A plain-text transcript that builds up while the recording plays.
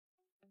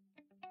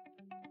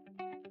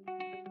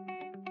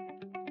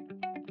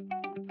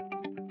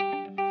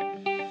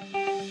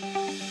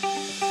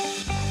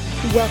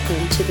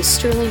Welcome to the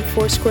Sterling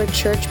Foursquare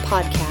Church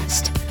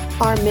podcast.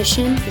 Our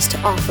mission is to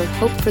offer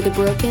hope for the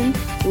broken,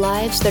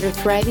 lives that are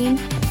thriving,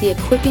 the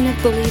equipping of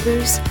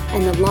believers,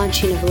 and the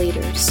launching of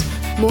leaders.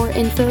 More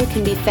info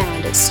can be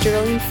found at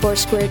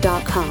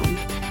sterlingfoursquare.com.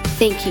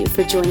 Thank you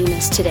for joining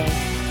us today.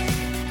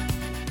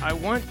 I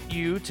want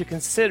you to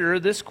consider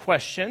this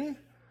question.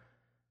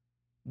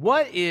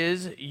 What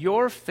is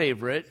your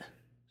favorite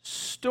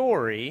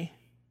story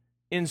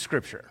in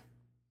Scripture?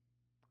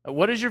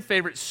 What is your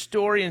favorite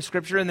story in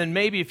Scripture? And then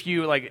maybe if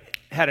you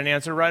had an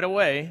answer right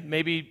away,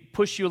 maybe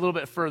push you a little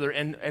bit further.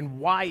 And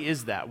why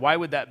is that? Why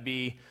would that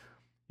be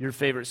your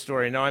favorite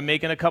story? Now, I'm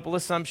making a couple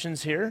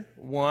assumptions here.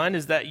 One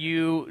is that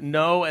you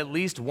know at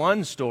least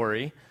one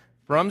story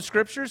from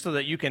Scripture so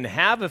that you can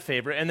have a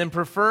favorite, and then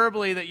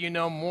preferably that you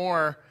know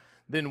more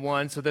than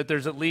one so that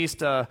there's at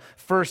least a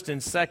first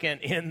and second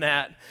in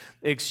that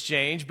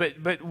exchange.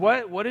 But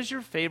what is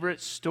your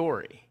favorite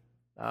story?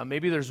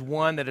 Maybe there's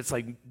one that it's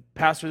like,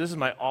 Pastor, this is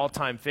my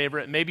all-time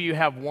favorite. Maybe you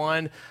have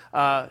one,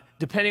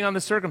 depending on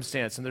the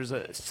circumstance, and there's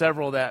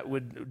several that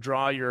would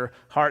draw your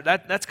heart.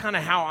 That's kind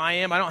of how I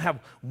am. I don't have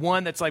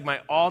one that's like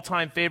my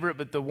all-time favorite,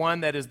 but the one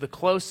that is the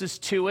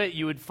closest to it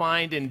you would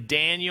find in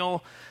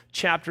Daniel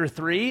chapter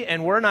 3,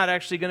 and we're not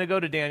actually going to go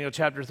to Daniel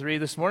chapter 3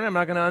 this morning. I'm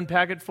not going to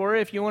unpack it for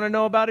you. If you want to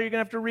know about it, you're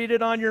going to have to read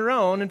it on your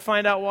own and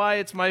find out why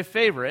it's my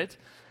favorite.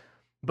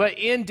 But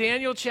in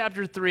Daniel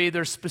chapter 3,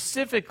 there's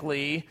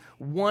specifically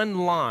one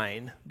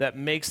line that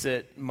makes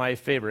it my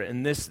favorite,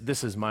 and this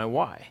is my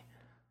why.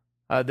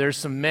 There's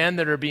some men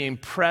that are being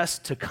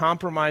pressed to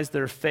compromise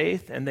their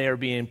faith, and they are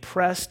being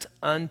pressed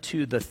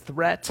unto the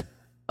threat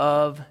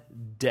of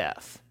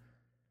death.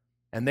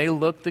 And they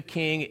look the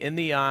king in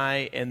the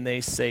eye, and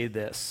they say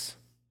this: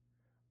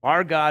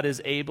 our God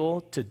is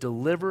able to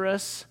deliver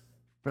us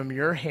from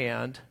your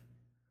hand,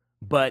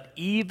 but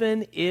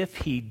even if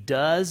he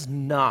does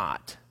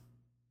not,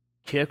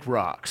 kick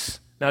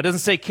rocks. Now, it doesn't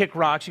say kick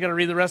rocks. You got to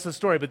read the rest of the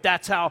story, but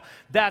that's how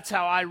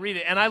I read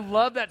it. And I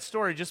love that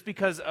story just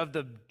because of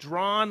the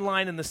drawn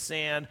line in the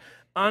sand,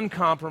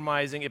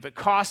 uncompromising. If it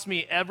costs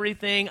me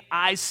everything,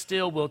 I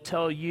still will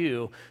tell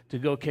you to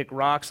go kick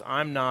rocks.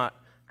 I'm not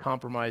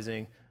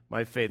compromising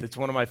my faith. It's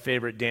one of my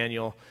favorite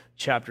Daniel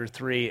chapter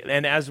 3.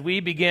 And as we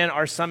begin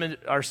our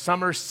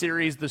summer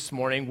series this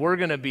morning, we're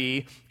going to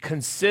be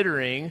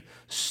considering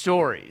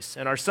stories.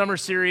 And our summer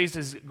series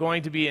is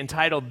going to be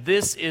entitled,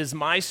 This Is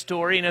My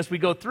Story. And as we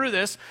go through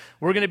this,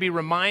 we're going to be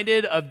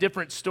reminded of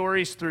different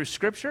stories through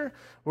Scripture.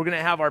 We're going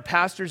to have our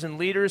pastors and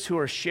leaders who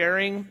are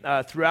sharing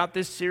throughout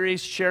this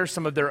series, share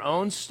some of their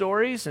own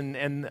stories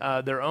and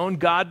their own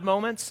God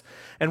moments.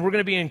 And we're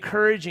going to be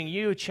encouraging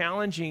you,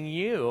 challenging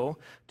you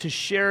to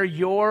share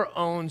your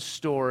own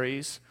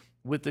stories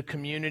with the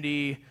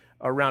community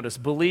around us,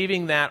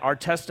 believing that our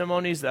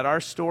testimonies, that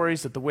our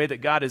stories, that the way that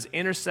God has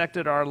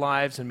intersected our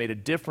lives and made a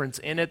difference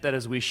in it, that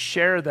as we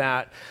share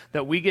that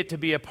we get to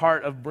be a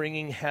part of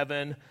bringing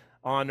heaven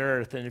on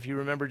earth. And if you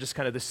remember just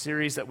kind of the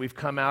series that we've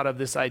come out of,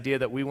 this idea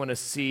that we want to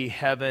see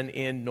heaven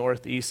in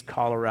Northeast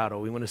Colorado.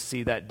 We want to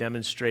see that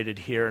demonstrated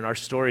here, and our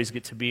stories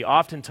get to be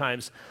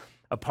oftentimes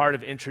a part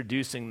of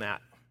introducing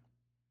that.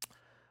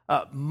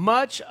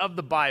 Much of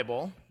the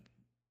Bible,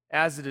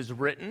 as it is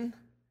written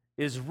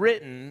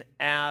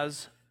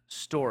as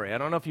story. I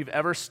don't know if you've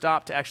ever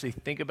stopped to actually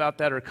think about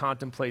that or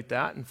contemplate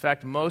that. In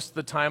fact, most of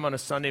the time on a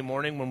Sunday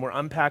morning when we're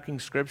unpacking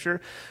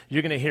Scripture,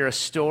 you're going to hear a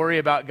story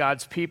about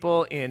God's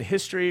people in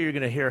history. You're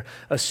going to hear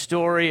a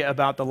story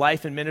about the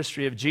life and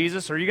ministry of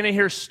Jesus, or you're going to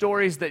hear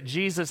stories that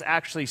Jesus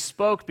actually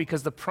spoke,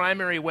 because the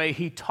primary way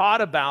he taught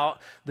about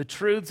the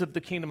truths of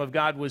the kingdom of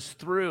God was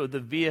through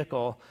the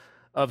vehicle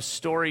of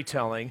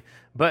storytelling.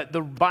 But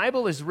the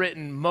Bible is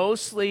written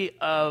mostly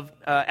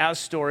as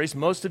stories.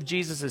 Most of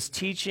Jesus'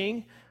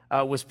 teaching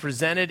was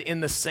presented in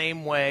the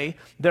same way.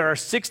 There are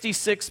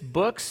 66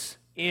 books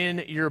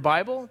in your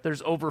Bible.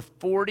 There's over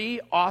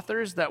 40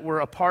 authors that were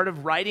a part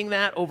of writing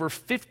that over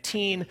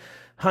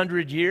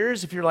 1,500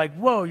 years. If you're like,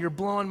 whoa, you're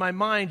blowing my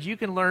mind, you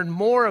can learn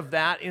more of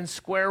that in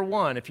Square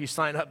One. If you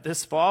sign up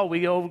this fall,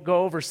 we go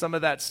over some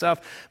of that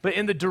stuff. But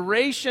in the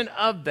duration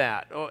of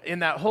that, in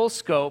that whole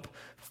scope,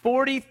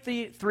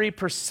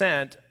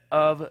 43%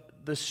 of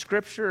the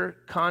Scripture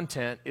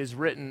content is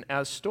written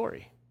as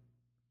story.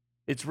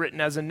 It's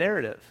written as a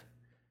narrative.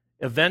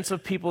 Events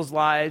of people's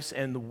lives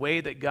and the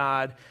way that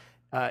God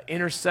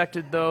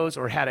intersected those,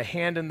 or had a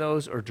hand in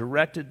those, or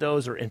directed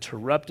those, or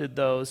interrupted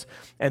those,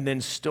 and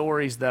then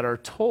stories that are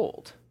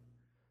told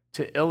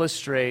to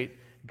illustrate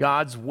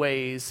God's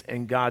ways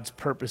and God's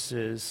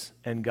purposes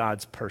and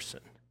God's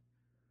person.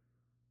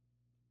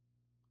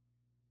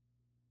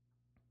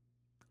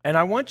 And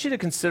I want you to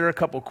consider a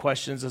couple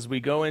questions as we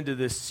go into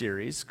this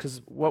series,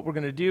 because what we're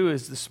going to do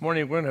is this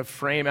morning we're going to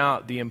frame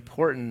out the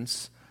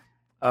importance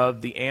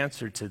of the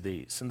answer to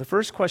these. And the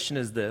first question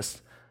is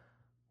this: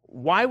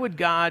 why would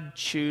God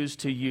choose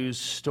to use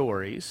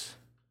stories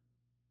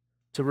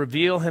to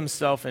reveal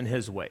himself in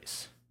his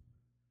ways?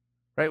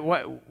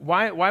 right?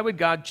 Why would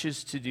God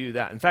choose to do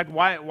that? In fact,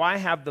 why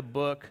have the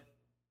book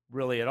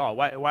really at all?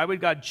 Why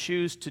would God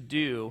choose to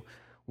do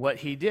what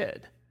he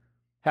did?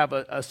 Have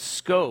a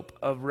scope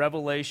of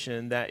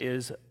revelation that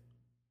is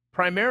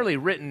primarily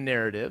written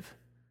narrative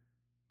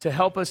to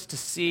help us to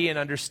see and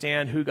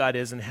understand who God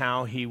is and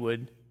how he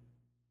would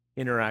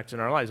interact in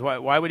our lives.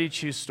 Why would he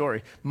choose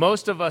story?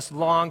 Most of us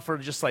long for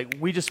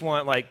we just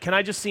want can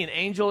I just see an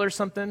angel or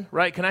something,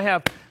 right? Can I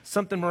have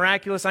something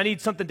miraculous? I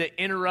need something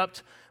to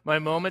interrupt my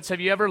moments.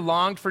 Have you ever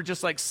longed for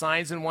just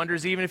signs and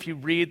wonders, even if you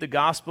read the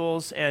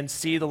Gospels and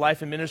see the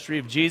life and ministry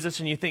of Jesus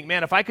and you think,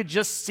 man, if I could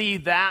just see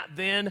that,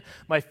 then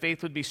my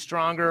faith would be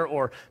stronger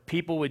or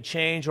people would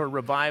change or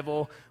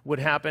revival would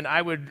happen.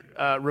 I would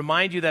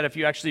remind you that if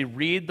you actually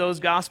read those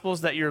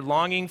Gospels that you're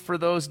longing for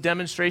those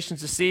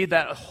demonstrations to see,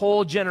 that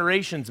whole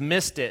generations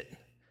missed it.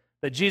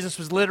 That Jesus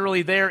was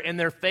literally there in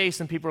their face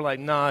and people were like,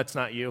 no, it's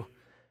not you.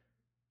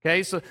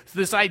 Okay, so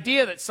this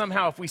idea that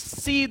somehow if we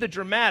see the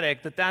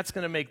dramatic, that's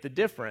going to make the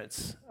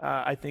difference,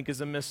 I think is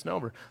a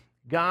misnomer.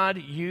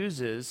 God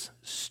uses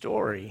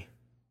story,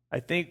 I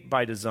think,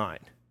 by design.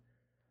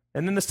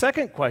 And then the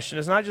second question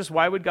is not just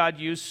why would God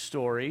use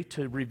story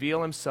to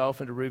reveal himself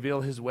and to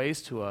reveal his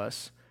ways to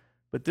us,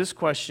 but this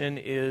question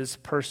is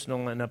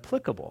personal and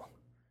applicable.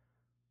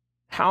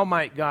 How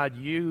might God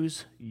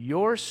use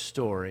your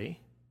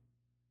story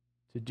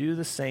to do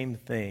the same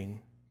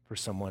thing for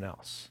someone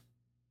else?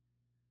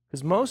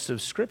 Because most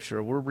of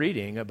Scripture, we're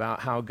reading about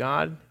how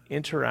God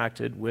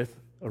interacted with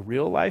a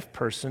real-life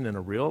person in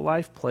a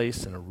real-life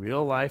place in a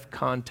real-life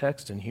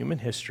context in human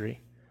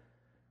history,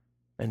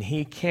 and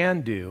he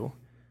can do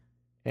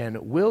and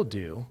will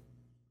do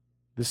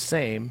the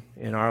same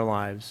in our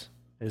lives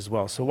as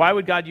well. So why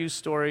would God use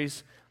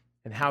stories,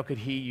 and how could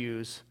he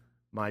use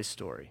my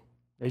story?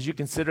 As you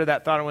consider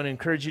that thought, I want to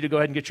encourage you to go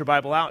ahead and get your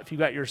Bible out. If you've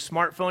got your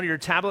smartphone or your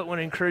tablet, I want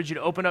to encourage you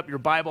to open up your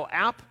Bible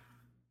app.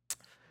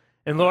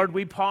 And Lord,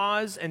 we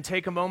pause and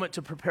take a moment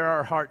to prepare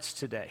our hearts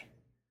today.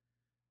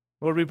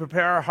 Lord, we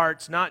prepare our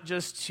hearts not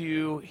just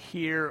to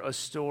hear a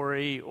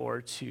story or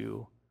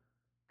to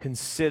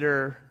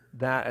consider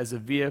that as a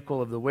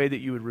vehicle of the way that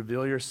you would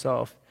reveal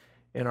yourself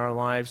in our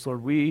lives.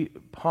 Lord, we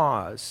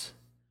pause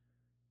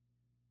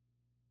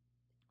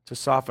to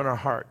soften our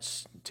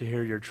hearts to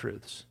hear your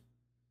truths.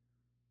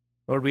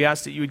 Lord, we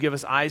ask that you would give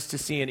us eyes to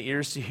see and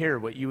ears to hear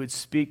what you would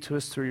speak to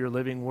us through your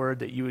living word,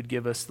 that you would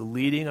give us the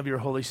leading of your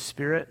Holy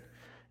Spirit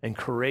and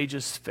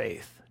courageous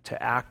faith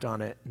to act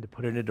on it and to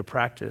put it into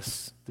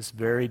practice this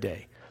very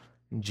day.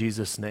 In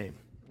Jesus' name,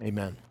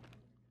 amen.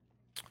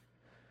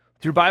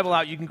 With your Bible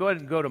out, you can go ahead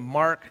and go to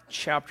Mark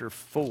chapter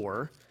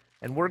 4,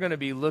 and we're going to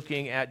be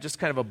looking at just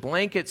kind of a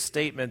blanket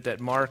statement that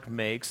Mark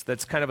makes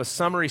that's kind of a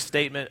summary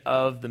statement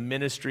of the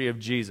ministry of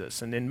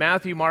Jesus. And in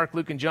Matthew, Mark,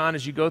 Luke, and John,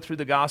 as you go through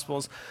the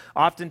Gospels,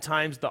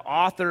 oftentimes the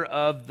author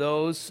of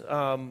those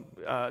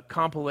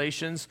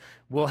compilations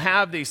will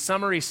have these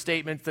summary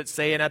statements that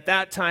say, and at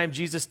that time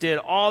Jesus did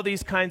all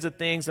these kinds of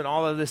things and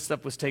all of this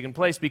stuff was taking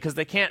place, because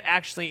they can't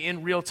actually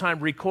in real time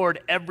record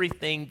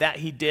everything that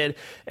he did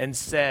and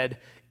said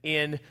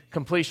in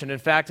completion. In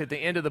fact, at the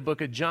end of the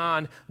book of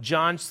John,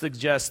 John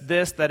suggests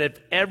this, that if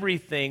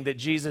everything that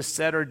Jesus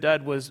said or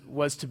did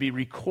was to be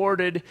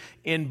recorded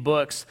in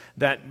books,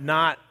 that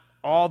not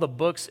all the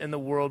books in the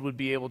world would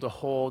be able to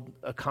hold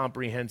a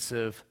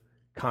comprehensive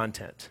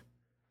content.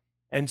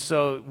 And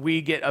so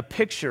we get a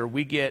picture,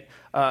 we get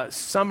a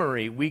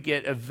summary, we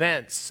get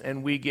events,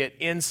 and we get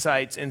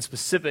insights in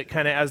specific,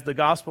 kind of as the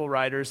gospel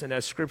writers and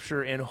as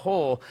Scripture in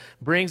whole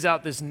brings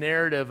out this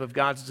narrative of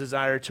God's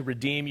desire to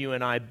redeem you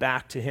and I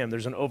back to him.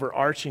 There's an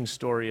overarching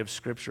story of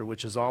Scripture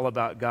which is all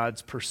about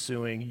God's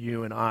pursuing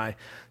you and I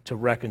to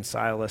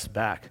reconcile us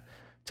back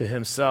to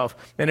himself.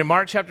 And in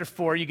Mark chapter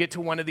 4, you get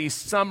to one of these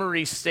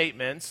summary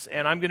statements,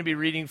 and I'm going to be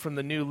reading from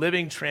the New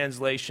Living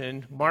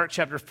Translation, Mark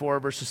chapter 4,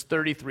 verses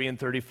 33 and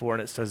 34,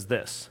 and it says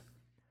this: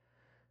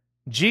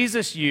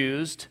 Jesus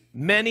used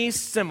many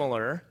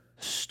similar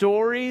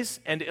stories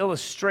and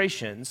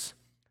illustrations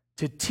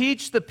to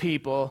teach the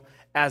people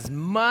as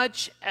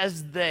much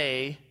as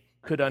they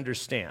could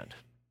understand.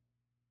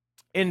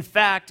 In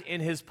fact,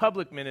 in his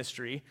public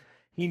ministry,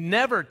 he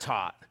never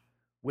taught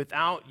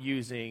without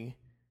using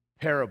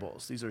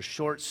parables. These are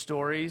short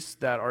stories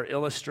that are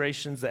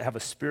illustrations that have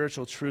a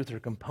spiritual truth or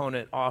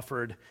component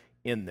offered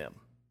in them.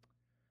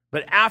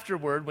 But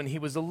afterward, when he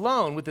was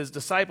alone with his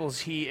disciples,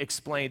 he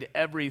explained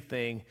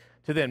everything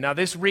to them. Now,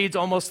 this reads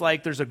almost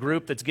like there's a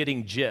group that's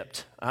getting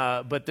gypped,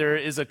 but there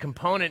is a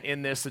component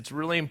in this that's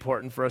really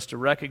important for us to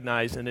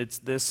recognize, and it's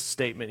this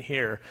statement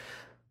here,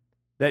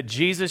 that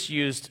Jesus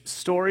used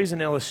stories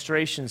and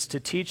illustrations to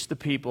teach the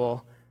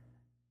people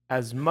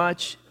as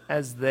much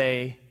as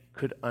they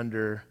could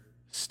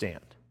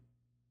understand.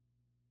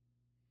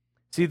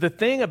 See, the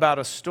thing about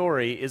a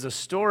story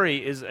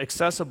is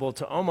accessible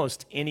to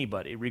almost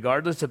anybody,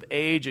 regardless of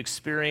age,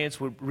 experience,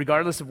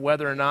 regardless of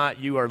whether or not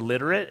you are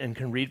literate and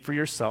can read for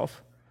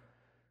yourself.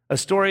 A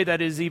story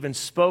that is even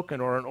spoken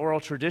or an oral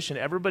tradition,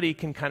 everybody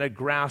can kind of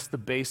grasp the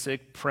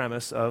basic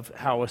premise of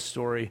how a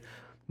story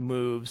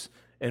moves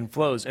and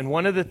flows. And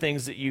one of the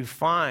things that you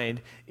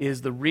find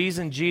is the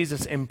reason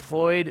Jesus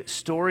employed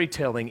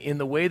storytelling in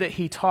the way that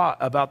he taught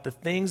about the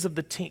things of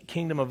the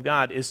kingdom of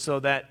God is so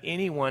that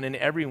anyone and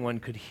everyone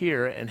could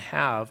hear and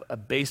have a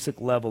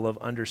basic level of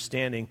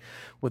understanding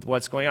with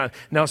what's going on.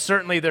 Now,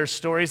 certainly there's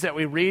stories that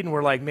we read and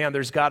we're like, man,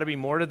 there's got to be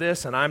more to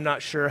this, and I'm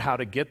not sure how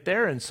to get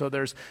there. And so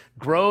there's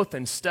growth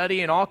and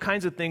study and all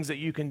kinds of things that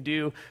you can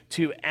do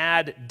to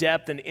add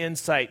depth and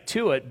insight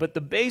to it. But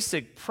the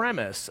basic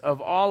premise of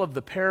all of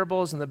the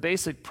parables and the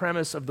basic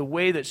premise of the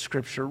way that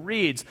Scripture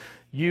reads,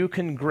 you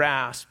can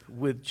grasp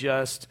with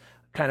just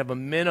kind of a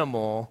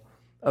minimal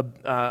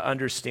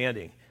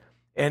understanding.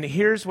 And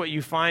here's what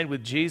you find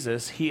with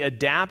Jesus. He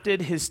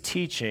adapted his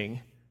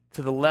teaching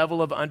to the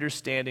level of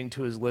understanding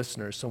to his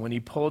listeners. So when he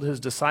pulled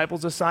his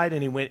disciples aside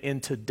and he went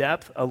into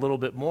depth a little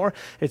bit more,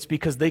 it's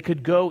because they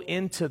could go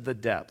into the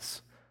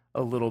depths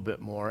a little bit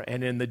more.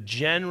 And in the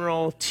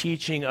general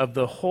teaching of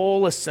the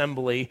whole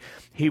assembly,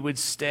 he would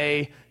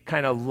stay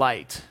kind of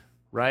light,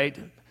 right?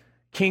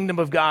 Kingdom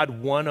of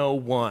God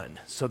 101,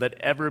 so that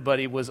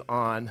everybody was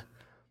on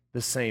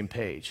the same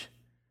page.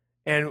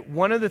 And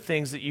one of the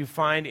things that you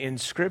find in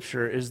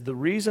Scripture is the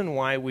reason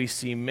why we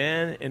see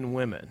men and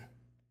women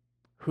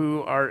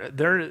who are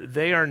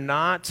they are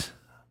not,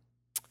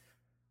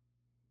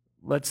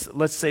 let's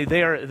say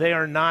they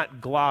are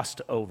not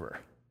glossed over.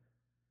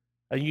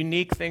 A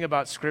unique thing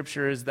about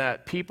Scripture is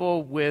that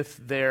people with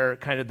their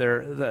kind of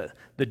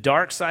the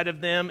dark side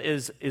of them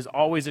is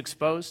always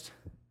exposed,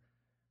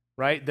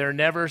 right? They're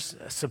never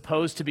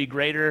supposed to be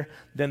greater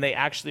than they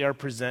actually are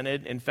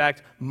presented. In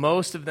fact,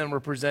 most of them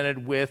were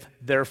presented with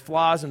their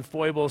flaws and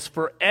foibles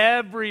for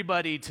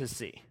everybody to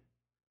see.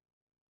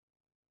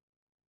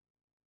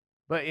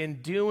 But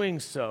in doing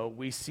so,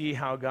 we see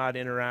how God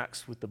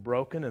interacts with the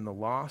broken and the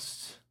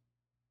lost,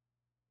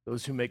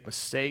 those who make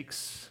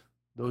mistakes,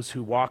 those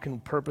who walk in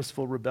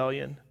purposeful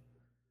rebellion,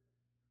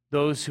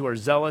 those who are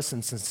zealous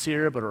and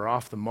sincere but are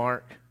off the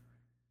mark,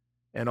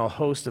 and a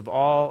host of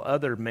all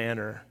other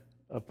manner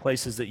of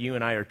places that you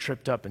and I are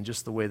tripped up in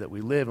just the way that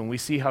we live. And we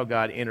see how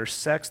God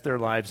intersects their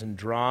lives and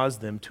draws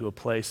them to a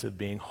place of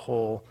being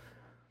whole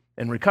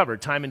and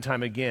recovered time and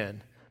time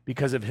again,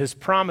 because of his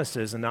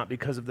promises and not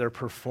because of their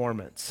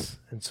performance.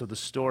 And so the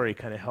story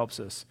kind of helps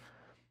us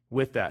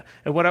with that.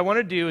 And what I want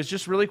to do is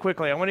just really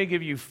quickly, I want to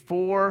give you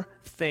 4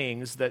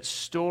 things that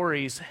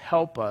stories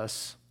help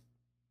us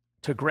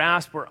to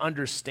grasp or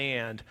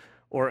understand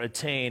or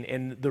attain,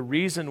 and the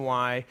reason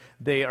why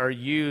they are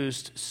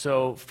used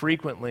so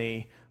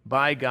frequently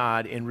by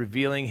God in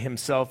revealing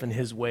himself and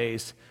his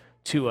ways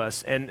to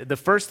us. And the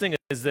first thing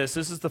is this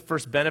is the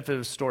first benefit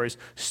of stories.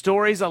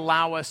 Stories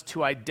allow us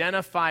to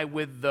identify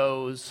with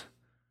those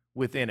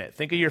within it.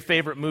 Think of your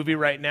favorite movie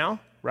right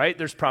now, right?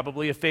 There's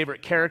probably a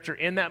favorite character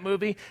in that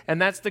movie,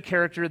 and that's the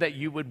character that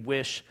you would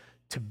wish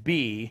to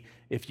be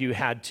if you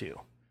had to.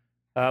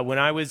 When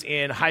I was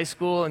in high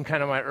school and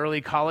kind of my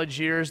early college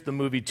years, the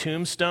movie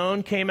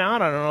Tombstone came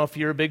out. I don't know if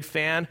you're a big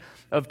fan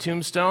of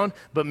Tombstone,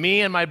 but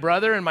me and my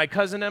brother and my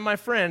cousin and my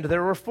friend,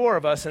 there were 4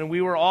 of us, and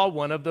we were all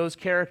one of those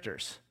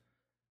characters.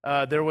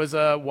 There was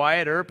a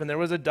Wyatt Earp, and there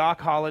was a Doc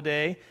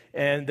Holliday,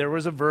 and there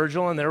was a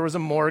Virgil, and there was a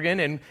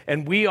Morgan,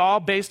 and we all,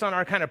 based on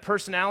our kind of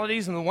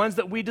personalities and the ones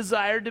that we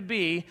desired to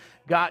be,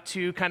 got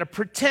to kind of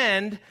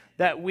pretend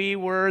that we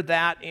were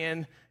that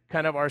in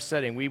kind of our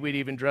setting. We would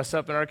even dress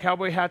up in our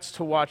cowboy hats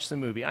to watch the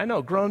movie. I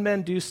know, grown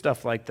men do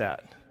stuff like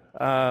that.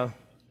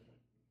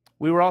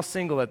 We were all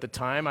single at the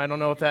time. I don't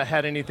know if that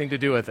had anything to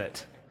do with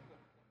it.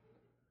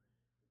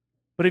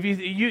 But if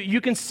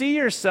you can see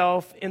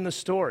yourself in the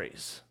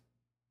stories.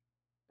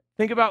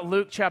 Think about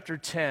Luke chapter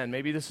 10.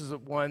 Maybe this is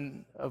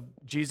one of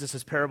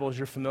Jesus' parables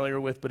you're familiar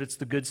with, but it's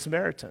the Good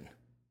Samaritan.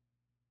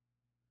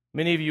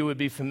 Many of you would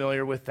be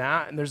familiar with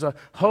that. And there's a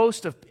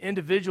host of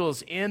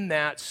individuals in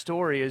that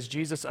story as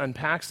Jesus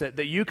unpacks it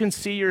that you can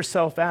see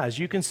yourself as.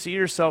 You can see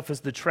yourself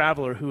as the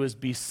traveler who is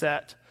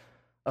beset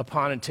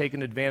upon and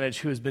taken advantage,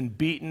 who has been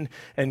beaten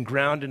and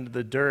ground into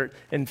the dirt.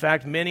 In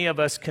fact, many of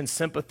us can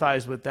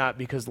sympathize with that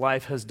because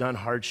life has done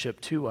hardship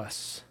to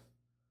us.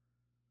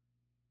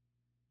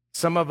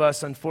 Some of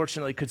us,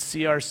 unfortunately, could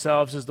see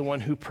ourselves as the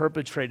one who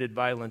perpetrated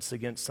violence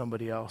against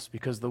somebody else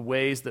because the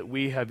ways that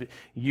we have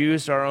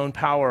used our own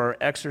power or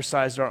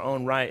exercised our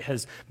own right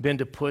has been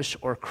to push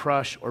or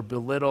crush or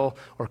belittle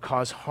or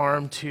cause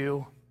harm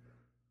to.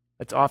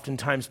 That's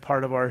oftentimes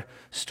part of our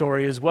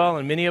story as well.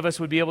 And many of us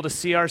would be able to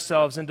see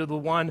ourselves into the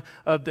one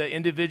of the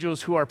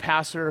individuals who are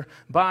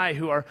passerby,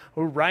 who are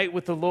right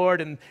with the Lord,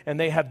 and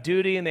they have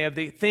duty, and they have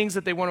the things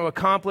that they want to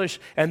accomplish,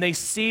 and they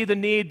see the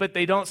need, but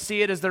they don't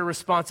see it as their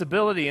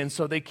responsibility, and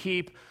so they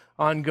keep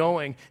on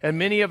going. And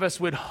many of us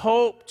would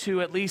hope to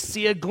at least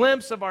see a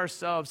glimpse of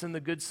ourselves in the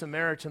Good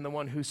Samaritan, the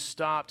one who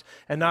stopped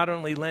and not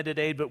only lended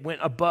aid, but went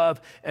above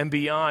and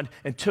beyond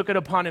and took it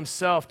upon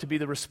himself to be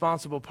the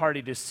responsible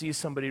party to see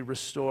somebody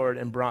restored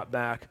and brought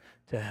back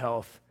to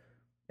health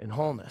and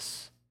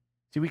wholeness.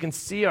 See, we can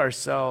see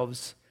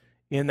ourselves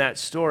in that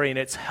story, and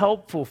it's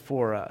helpful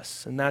for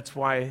us, and that's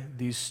why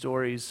these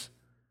stories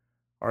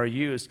are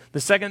used.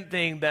 The second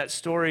thing that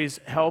stories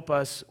help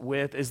us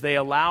with is they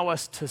allow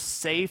us to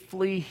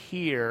safely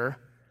hear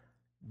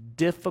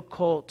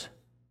difficult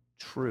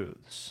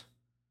truths.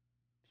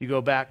 If you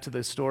go back to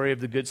the story of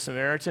the Good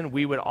Samaritan,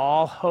 we would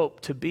all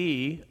hope to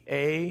be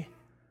a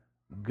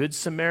Good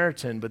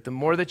Samaritan, but the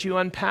more that you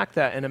unpack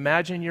that and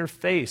imagine your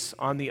face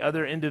on the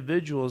other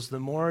individuals, the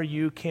more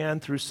you can,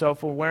 through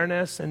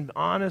self-awareness and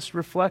honest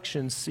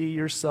reflection, see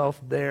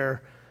yourself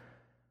there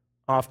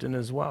often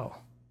as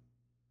well.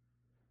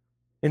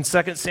 In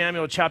 2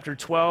 Samuel chapter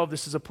 12,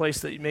 this is a place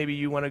that maybe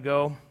you want to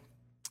go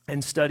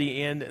and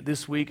study in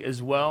this week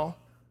as well.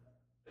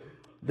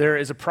 There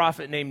is a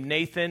prophet named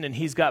Nathan, and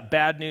he's got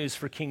bad news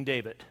for King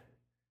David.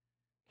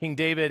 King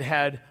David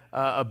had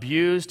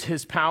abused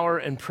his power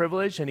and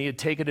privilege, and he had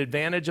taken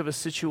advantage of a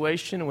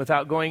situation. And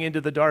without going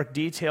into the dark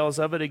details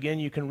of it, again,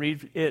 you can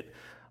read it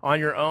on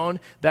your own.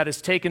 That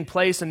has taken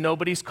place, and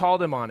nobody's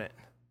called him on it.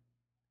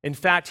 In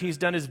fact, he's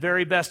done his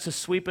very best to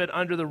sweep it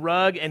under the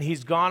rug, and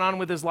he's gone on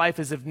with his life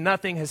as if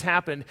nothing has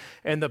happened.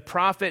 And the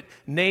prophet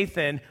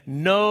Nathan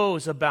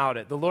knows about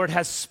it. The Lord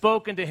has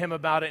spoken to him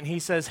about it, and he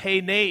says,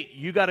 "Hey, Nate,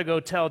 you got to go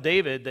tell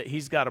David that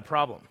he's got a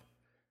problem."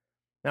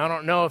 Now, I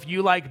don't know if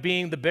you like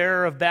being the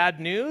bearer of bad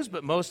news,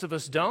 but most of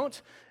us don't.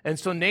 And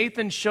so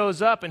Nathan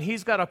shows up, and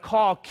he's got to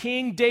call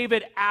King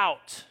David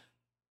out.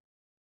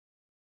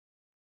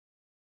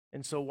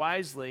 And so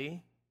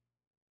wisely,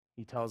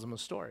 he tells him a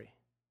story.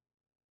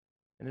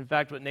 And in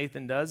fact, what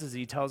Nathan does is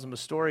he tells him a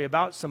story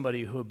about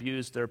somebody who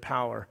abused their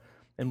power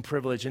and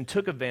privilege and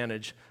took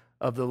advantage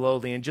of the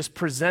lowly, and just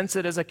presents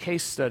it as a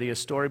case study, a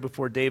story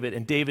before David.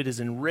 And David is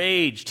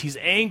enraged. He's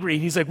angry.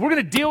 He's like, "We're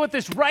going to deal with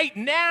this right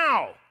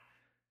now."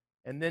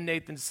 And then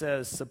Nathan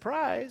says,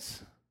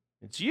 "Surprise,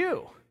 it's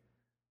you."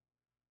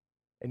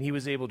 And he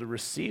was able to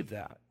receive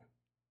that.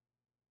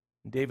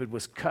 David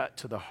was cut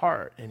to the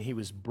heart, and he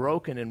was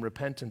broken in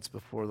repentance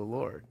before the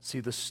Lord. See,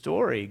 the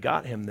story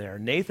got him there.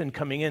 Nathan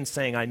coming in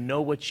saying, "I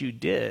know what you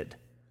did,"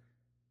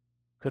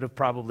 could have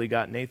probably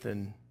got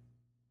Nathan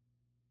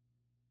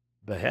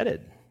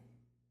beheaded.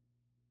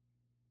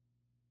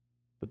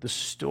 But the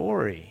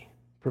story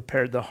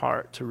prepared the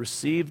heart to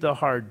receive the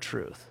hard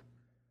truth.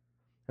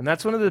 And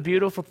that's one of the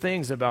beautiful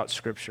things about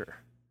Scripture.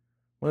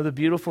 One of the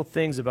beautiful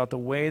things about the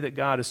way that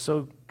God is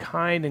so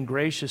kind and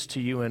gracious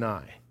to you and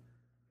I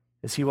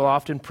is He will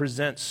often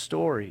present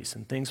stories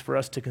and things for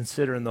us to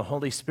consider, and the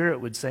Holy Spirit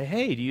would say,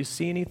 "Hey, do you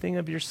see anything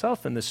of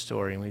yourself in this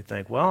story?" And we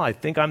think, "Well, I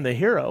think I'm the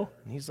hero."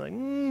 And He's like,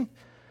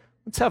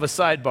 "Let's have a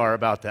sidebar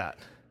about that."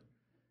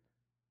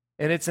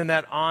 And it's in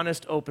that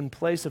honest, open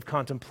place of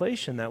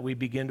contemplation that we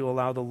begin to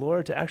allow the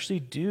Lord to actually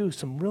do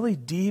some really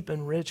deep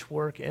and rich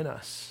work in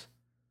us.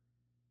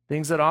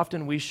 Things that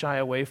often we shy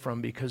away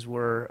from because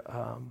we're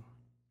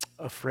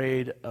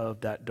afraid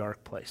of that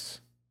dark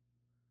place.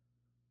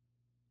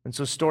 And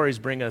so stories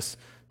bring us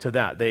to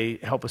that. They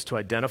help us to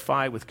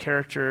identify with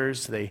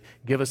characters. They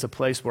give us a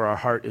place where our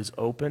heart is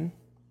open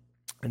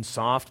and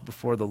soft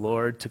before the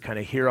Lord to kind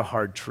of hear a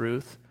hard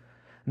truth.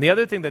 And the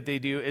other thing that they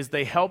do is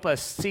they help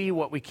us see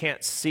what we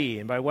can't see.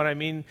 And by what I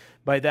mean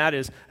by that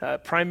is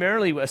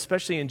primarily,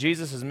 especially in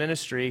Jesus'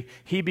 ministry,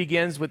 He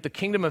begins with the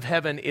kingdom of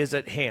heaven is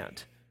at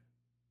hand,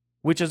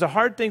 which is a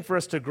hard thing for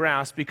us to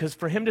grasp, because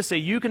for Him to say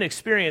you can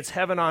experience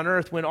heaven on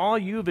earth when all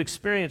you've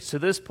experienced to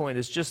this point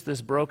is just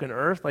this broken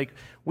earth, like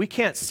we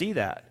can't see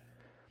that.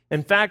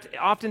 In fact,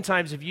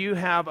 oftentimes if you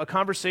have a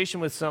conversation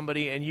with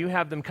somebody and you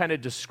have them kind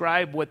of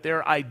describe what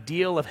their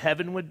ideal of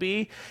heaven would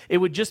be, it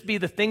would just be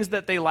the things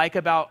that they like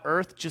about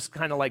earth just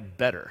kind of like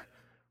better,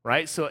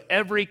 right? So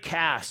every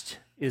cast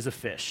is a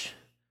fish,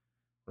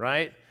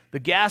 right? The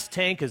gas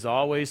tank is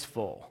always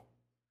full,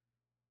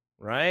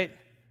 right?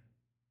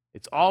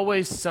 It's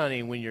always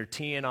sunny when you're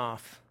teeing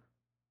off.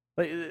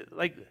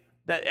 Like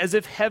that, as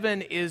if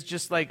heaven is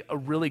just like a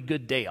really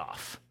good day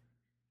off.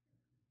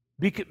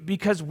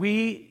 Because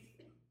we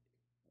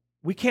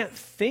can't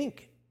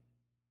think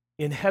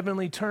in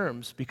heavenly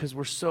terms because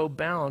we're so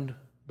bound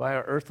by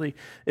our earthly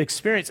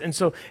experience. And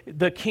so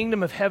the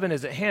kingdom of heaven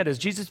is at hand as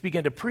Jesus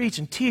began to preach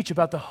and teach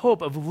about the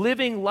hope of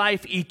living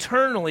life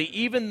eternally,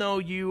 even though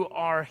you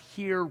are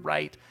here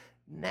right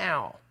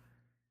now.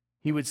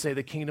 He would say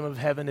the kingdom of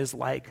heaven is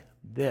like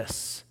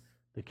this.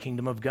 The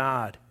kingdom of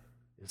God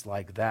is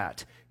like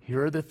that.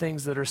 Here are the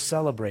things that are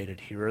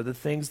celebrated. Here are the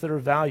things that are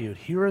valued.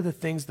 Here are the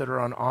things that are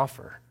on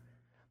offer.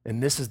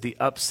 And this is the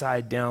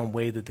upside down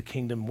way that the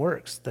kingdom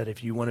works, that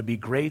if you want to be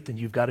great, then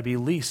you've got to be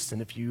least.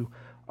 And if you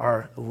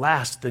are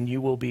last, then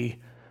you will be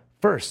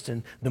first.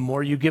 And the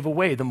more you give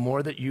away, the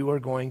more that you are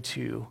going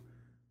to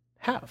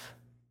have.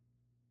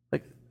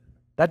 Like,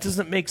 that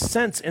doesn't make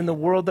sense in the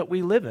world that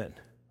we live in,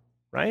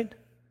 right?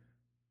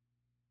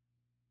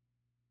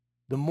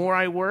 The more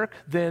I work,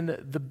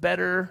 then the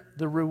better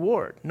the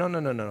reward. No.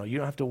 You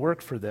don't have to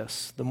work for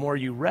this. The more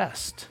you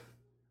rest.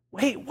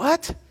 Wait,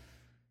 what?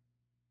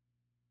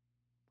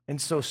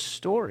 And so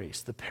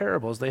stories, the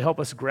parables, they help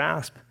us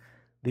grasp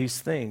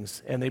these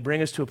things, and they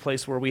bring us to a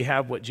place where we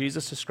have what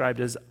Jesus described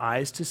as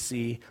eyes to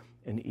see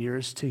and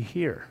ears to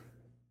hear,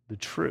 the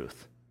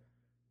truth.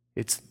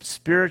 It's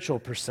spiritual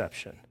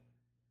perception,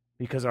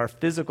 because our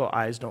physical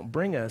eyes don't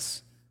bring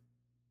us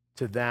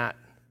to that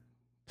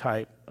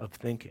type of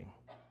thinking.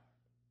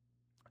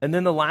 And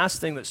then the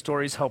last thing that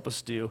stories help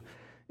us do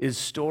is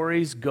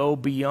stories go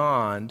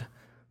beyond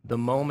the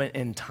moment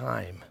in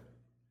time,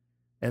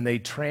 and they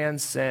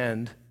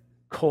transcend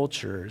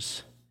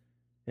cultures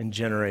and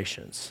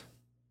generations.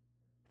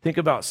 Think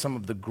about some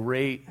of the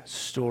great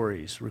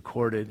stories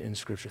recorded in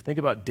Scripture. Think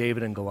about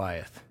David and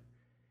Goliath.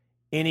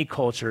 Any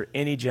culture,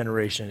 any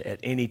generation,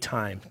 at any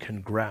time can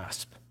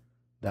grasp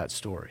that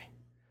story.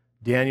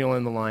 Daniel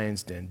in the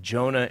lion's den,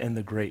 Jonah and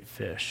the great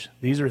fish.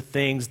 These are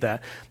things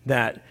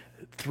that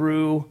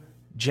through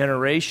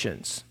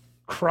generations,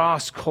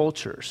 cross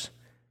cultures,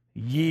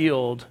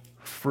 yield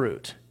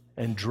fruit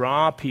and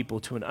draw people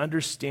to an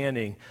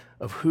understanding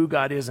of who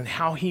God is and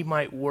how he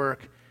might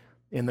work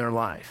in their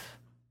life.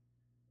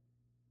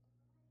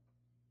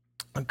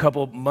 A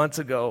couple months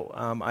ago,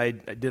 I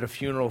did a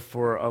funeral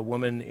for a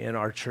woman in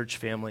our church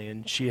family,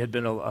 and she had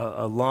been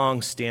a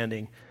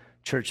long-standing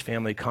church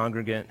family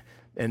congregant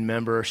and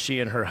member. She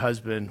and her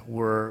husband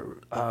were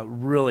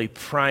really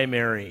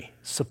primary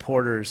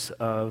supporters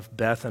of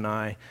Beth and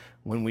I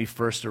when we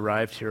first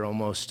arrived here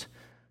almost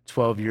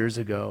 12 years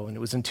ago. And it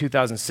was in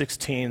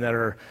 2016 that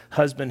her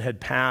husband had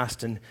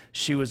passed and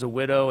she was a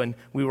widow, and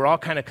we were all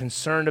kind of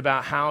concerned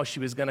about how she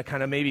was going to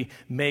kind of maybe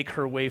make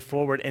her way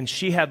forward. And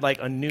she had like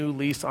a new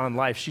lease on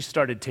life. She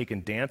started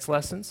taking dance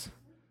lessons,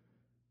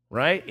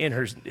 right? In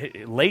her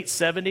late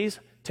 70s,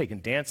 taking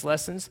dance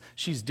lessons.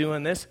 She's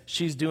doing this,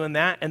 she's doing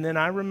that. And then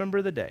I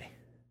remember the day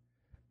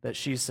that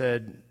she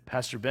said,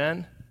 "Pastor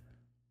Ben,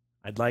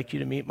 I'd like you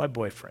to meet my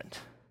boyfriend."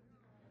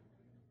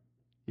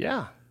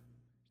 Yeah.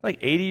 Like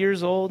 80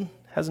 years old,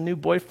 has a new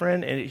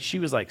boyfriend, and she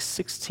was like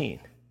 16.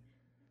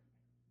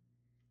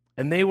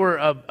 And they were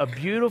a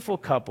beautiful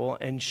couple,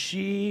 and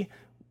she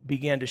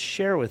began to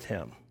share with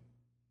him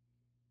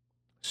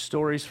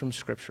stories from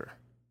Scripture.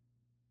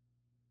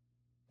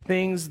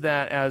 Things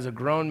that as a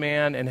grown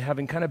man and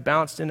having kind of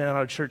bounced in and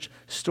out of church,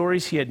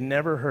 stories he had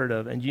never heard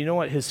of. And you know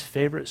what his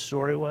favorite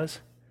story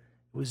was?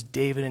 It was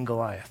David and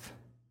Goliath.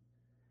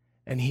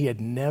 And he had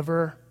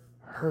never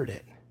heard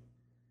it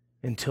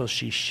until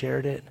she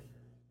shared it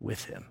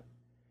with him.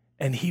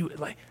 And he was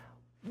like,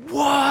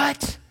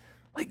 "What?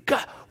 Like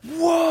God,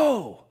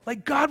 whoa,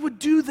 like God would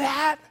do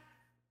that?"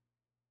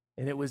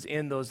 And it was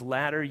in those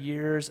latter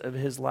years of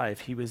his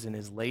life, he was in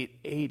his late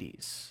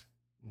 80s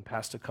and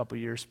passed a couple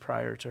years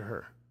prior to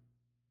her,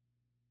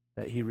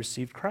 that he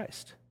received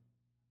Christ.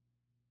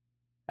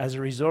 As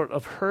a result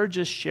of her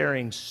just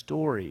sharing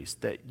stories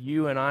that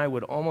you and I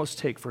would almost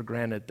take for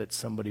granted that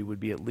somebody would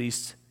be at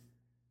least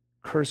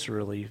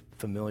cursorily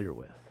familiar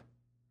with.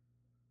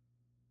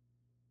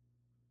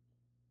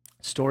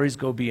 Stories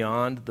go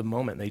beyond the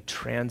moment. They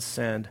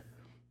transcend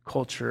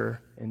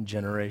culture and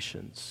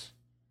generations.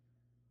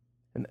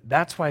 And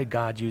that's why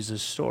God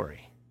uses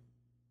story.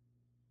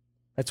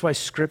 That's why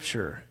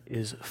Scripture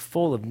is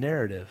full of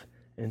narrative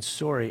and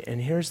story.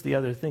 And here's the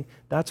other thing.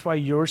 That's why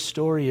your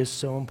story is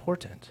so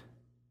important.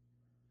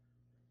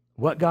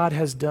 What God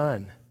has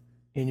done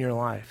in your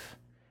life.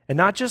 And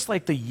not just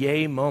like the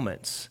yay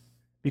moments,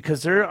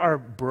 because there are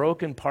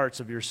broken parts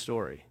of your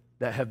story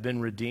that have been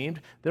redeemed.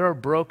 There are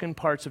broken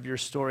parts of your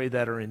story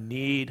that are in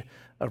need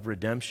of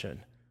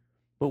redemption.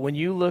 But when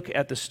you look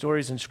at the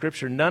stories in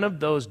Scripture, none of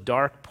those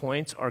dark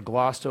points are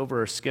glossed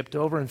over or skipped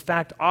over. In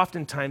fact,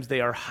 oftentimes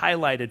they are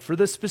highlighted for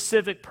the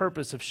specific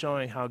purpose of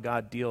showing how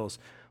God deals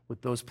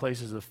with those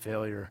places of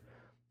failure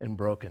and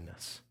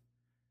brokenness.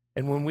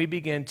 And when we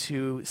begin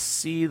to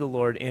see the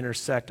Lord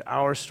intersect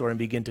our story and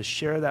begin to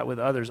share that with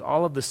others,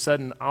 all of a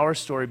sudden our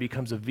story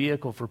becomes a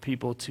vehicle for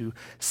people to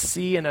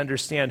see and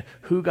understand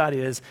who God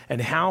is and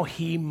how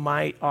he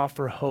might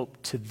offer hope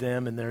to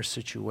them in their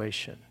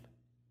situation.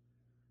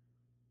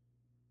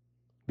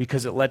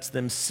 Because it lets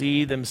them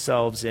see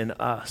themselves in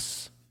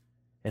us,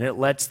 and it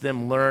lets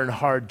them learn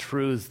hard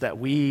truths that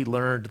we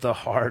learned the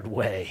hard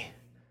way.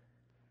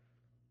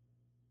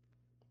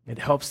 It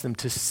helps them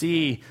to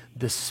see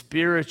the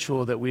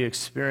spiritual that we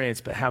experience,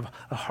 but have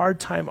a hard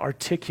time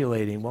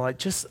articulating. Well,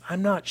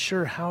 I'm not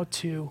sure how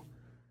to.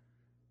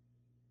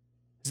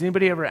 Has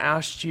anybody ever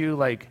asked you,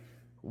 like,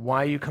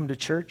 why you come to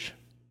church?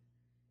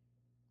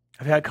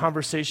 I've had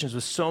conversations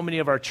with so many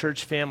of our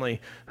church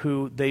family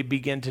who they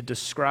begin to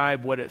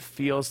describe what it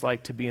feels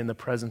like to be in the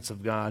presence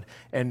of God.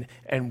 And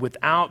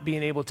without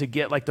being able to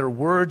get like their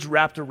words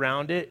wrapped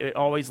around it, it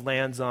always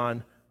lands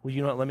on, well,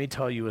 you know what, let me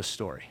tell you a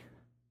story.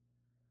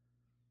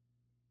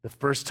 The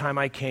first time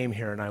I came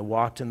here and I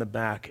walked in the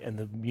back and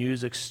the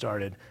music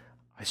started,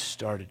 I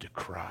started to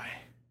cry.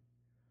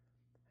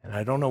 And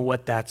I don't know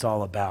what that's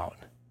all about,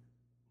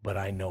 but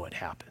I know it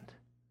happened.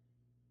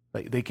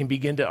 Like they can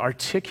begin to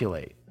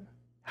articulate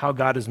how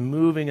God is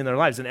moving in their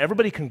lives. And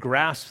everybody can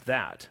grasp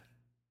that,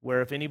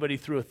 where if anybody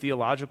threw a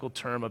theological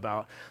term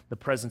about the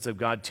presence of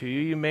God to you,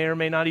 you may or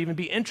may not even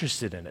be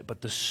interested in it.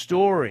 But the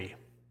story,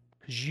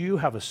 because you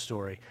have a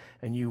story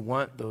and you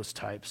want those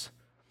types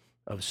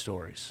of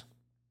stories.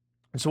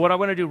 And so what I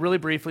want to do really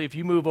briefly, if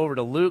you move over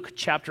to Luke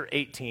chapter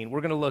 18,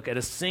 we're going to look at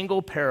a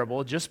single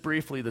parable just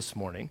briefly this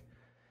morning.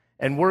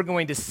 And we're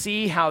going to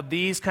see how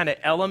these kind of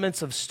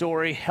elements of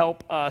story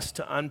help us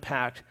to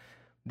unpack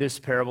this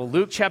parable.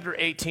 Luke chapter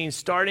 18,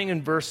 starting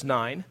in verse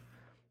 9,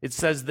 it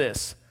says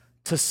this: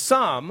 "To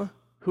some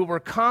who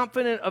were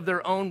confident of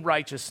their own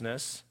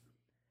righteousness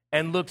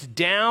and looked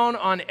down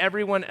on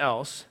everyone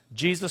else,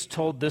 Jesus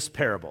told this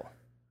parable.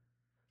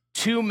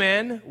 2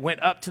 men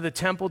went up to the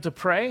temple to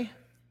pray,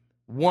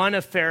 one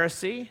a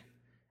Pharisee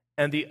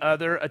and the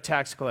other a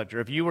tax collector."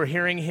 If you were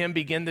hearing him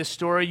begin this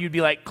story, you'd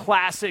be like,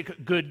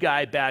 classic good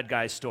guy, bad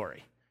guy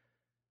story.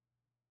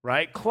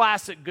 Right?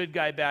 Classic good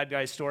guy, bad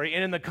guy story.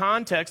 And in the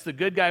context, the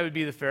good guy would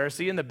be the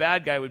Pharisee and the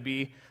bad guy would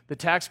be the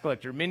tax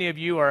collector. Many of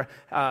you are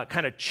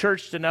kind of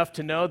churched enough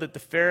to know that the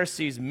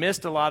Pharisees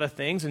missed a lot of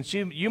things, and so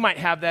you might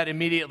have that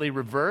immediately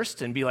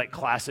reversed and be like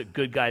classic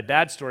good guy,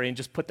 bad story, and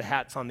just put the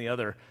hats on the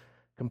other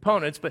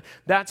components. But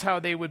that's how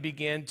they would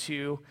begin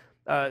to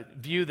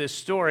view this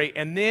story.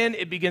 And then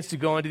it begins to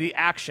go into the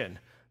action.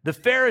 The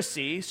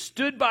Pharisee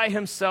stood by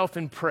himself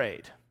and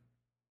prayed,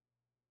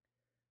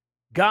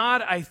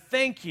 "God, I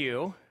thank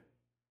you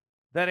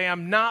that I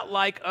am not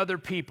like other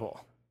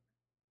people.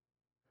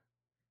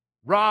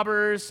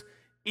 Robbers,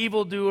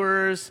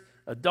 evildoers,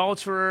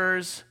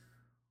 adulterers,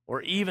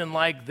 or even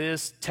like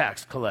this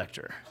tax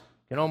collector."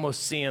 You can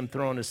almost see him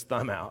throwing his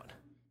thumb out.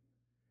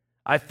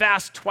 "I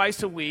fast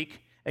twice a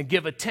week and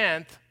give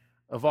 1/10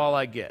 of all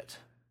I get."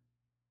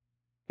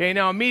 Okay,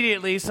 now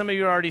immediately, some of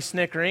you are already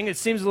snickering. It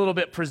seems a little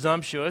bit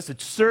presumptuous.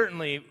 It's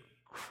certainly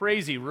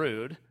crazy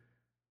rude.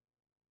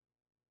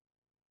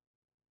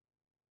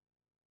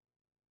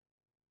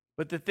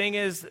 But the thing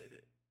is,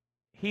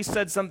 he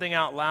said something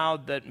out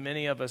loud that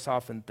many of us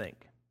often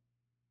think.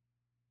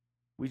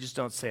 We just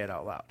don't say it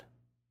out loud.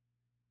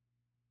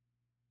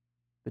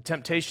 The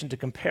temptation to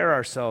compare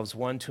ourselves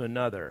one to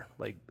another,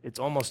 like it's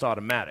almost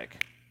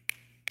automatic.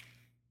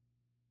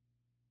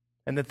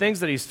 And the things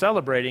that he's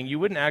celebrating, you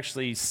wouldn't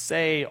actually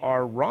say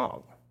are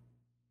wrong.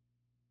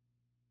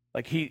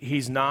 Like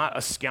he's not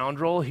a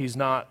scoundrel, he's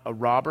not a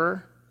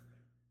robber,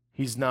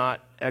 he's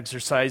not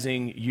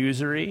exercising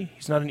usury,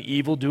 he's not an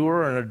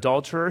evildoer or an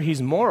adulterer,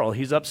 he's moral,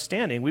 he's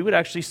upstanding. We would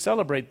actually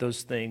celebrate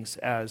those things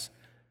as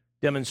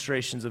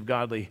demonstrations of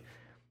godly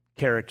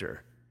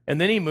character. And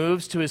then he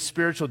moves to his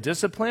spiritual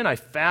discipline. "I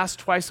fast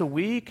twice a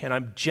week, and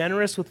I'm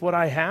generous with what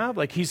I have."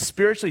 Like he's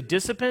spiritually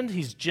disciplined.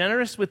 He's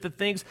generous with the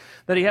things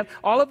that he has.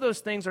 All of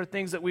those things are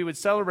things that we would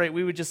celebrate.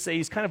 We would just say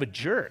he's kind of a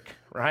jerk,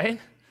 right?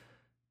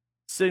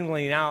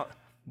 Signaling out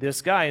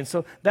this guy. And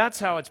so that's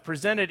how it's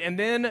presented. And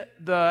then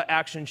the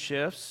action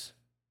shifts.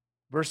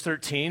 Verse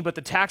 13, "But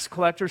the tax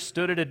collector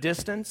stood at a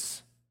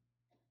distance.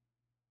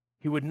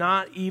 He would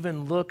not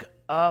even look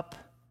up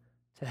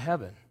to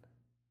heaven.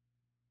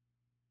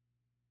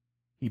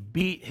 He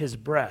beat his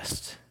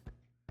breast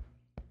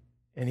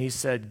and he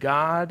said,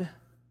 'God,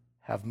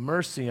 have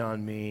mercy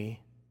on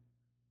me,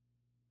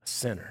 a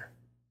sinner.'"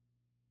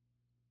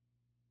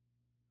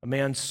 A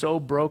man so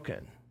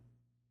broken,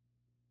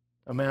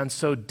 a man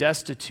so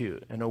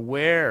destitute and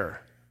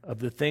aware of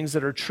the things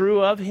that are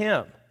true of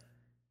him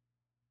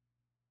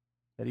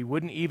that he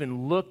wouldn't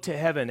even look to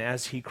heaven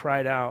as he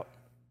cried out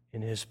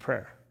in his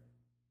prayer.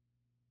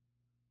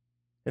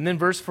 And then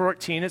verse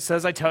 14, it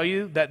says, "I tell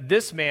you that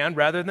this man,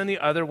 rather than the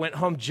other, went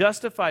home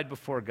justified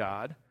before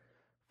God.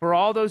 For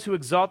all those who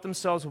exalt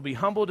themselves will be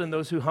humbled, and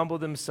those who humble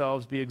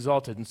themselves be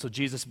exalted." And so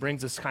Jesus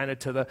brings us kind of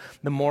to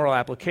the moral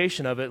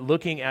application of it,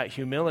 looking at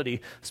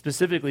humility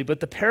specifically. But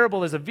the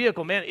parable as a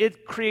vehicle, man,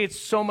 it creates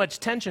so much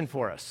tension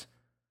for us.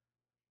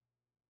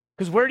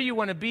 Because where do you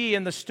want to be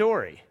in the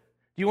story?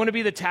 Do you want to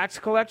be the tax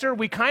collector?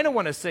 We kind of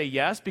want to say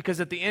yes, because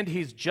at the end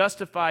he's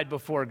justified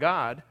before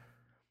God.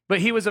 But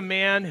he was a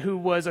man who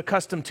was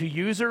accustomed to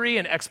usury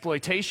and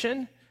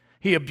exploitation.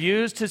 He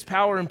abused his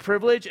power and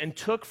privilege and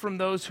took from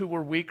those who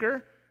were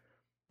weaker.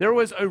 There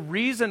was a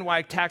reason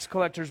why tax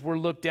collectors were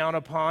looked down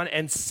upon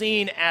and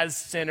seen as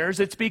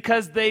sinners. It's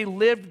because they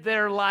lived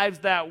their lives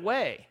that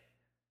way.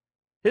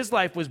 His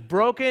life was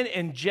broken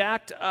and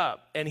jacked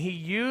up, and he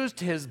used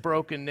his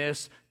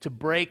brokenness to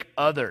break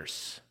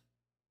others.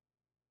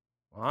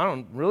 Well, I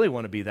don't really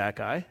want to be that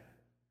guy.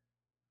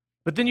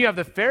 But then you have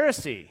the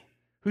Pharisee,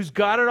 who's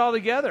got it all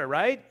together,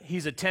 right?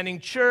 He's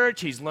attending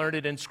church, he's learned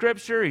it in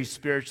Scripture, he's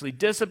spiritually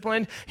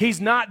disciplined, he's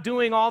not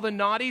doing all the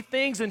naughty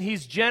things, and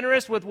he's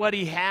generous with what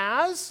he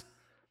has,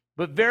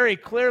 but very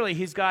clearly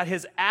he's got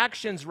his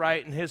actions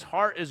right and his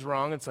heart is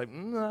wrong. It's like,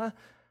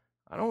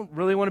 I don't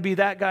really want to be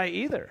that guy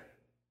either.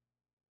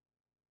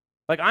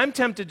 Like, I'm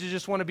tempted to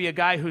just want to be a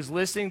guy who's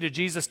listening to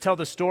Jesus tell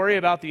the story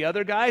about the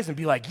other guys and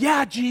be like,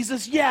 "Yeah,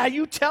 Jesus, yeah,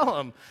 you tell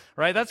him,"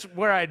 right? That's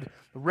where I'd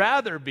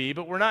rather be,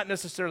 but we're not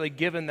necessarily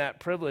given that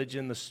privilege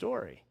in the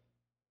story.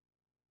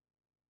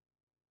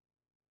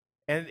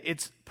 And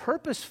it's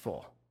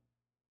purposeful.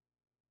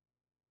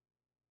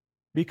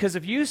 Because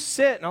if you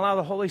sit and allow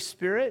the Holy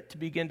Spirit to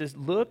begin to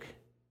look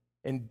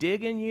and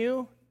dig in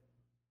you,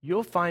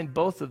 you'll find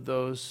both of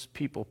those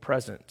people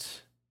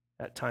present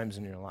at times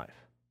in your life.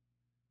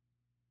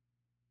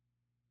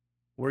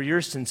 Where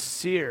you're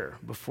sincere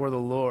before the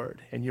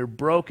Lord and you're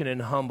broken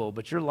and humble,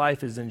 but your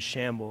life is in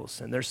shambles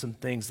and there's some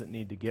things that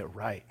need to get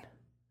right.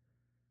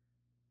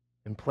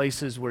 in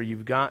places where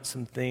you've got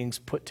some things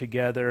put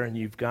together and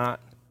you've got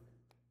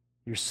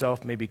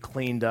yourself maybe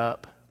cleaned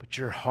up, but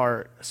your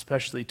heart,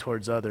 especially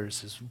towards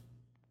others, is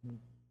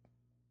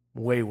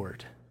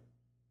wayward.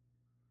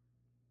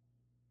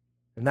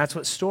 And that's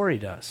what story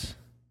does.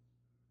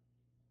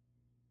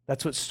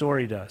 That's what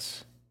story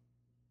does.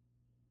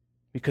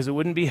 Because it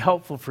wouldn't be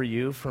helpful for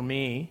you, for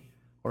me,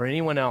 or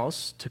anyone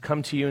else to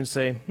come to you and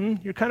say,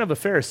 you're kind of a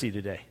Pharisee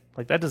today.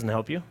 Like, that doesn't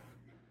help you.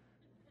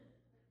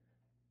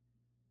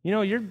 You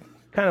know, you're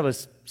kind of a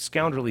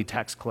scoundrelly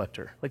tax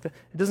collector. Like, that,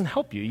 it doesn't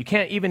help you. You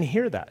can't even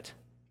hear that.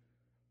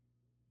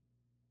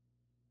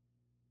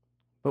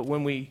 But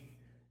when we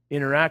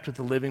interact with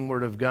the living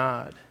Word of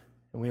God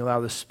and we allow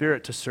the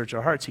Spirit to search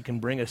our hearts, He can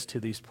bring us to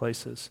these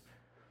places.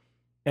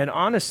 And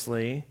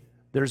honestly,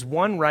 there's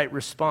one right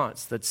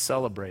response that's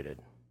celebrated,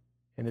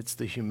 and it's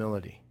the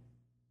humility.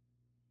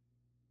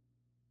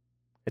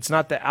 It's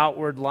not the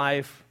outward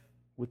life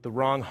with the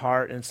wrong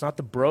heart, and it's not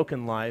the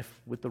broken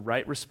life with the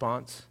right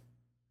response.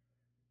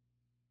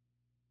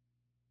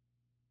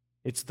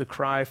 It's the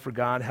cry for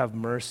God, have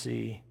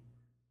mercy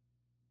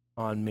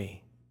on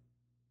me.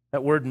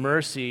 That word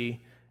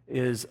mercy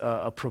is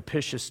a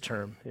propitious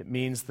term. It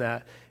means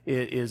that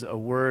it is a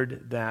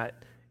word that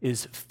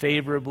is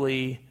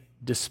favorably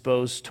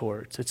disposed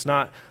towards. It's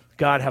not,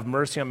 God, have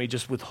mercy on me,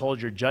 just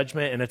withhold your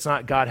judgment. And it's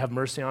not, God, have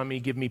mercy on me,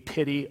 give me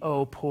pity,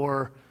 oh,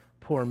 poor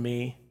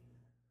me.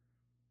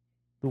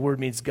 The word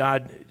means,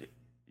 God,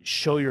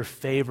 show your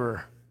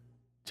favor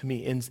to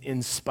me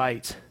in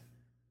spite.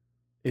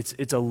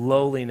 It's a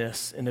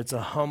lowliness and it's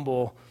a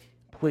humble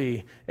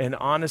plea. And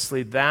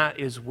honestly, that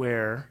is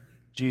where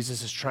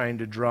Jesus is trying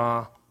to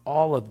draw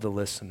all of the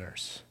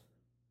listeners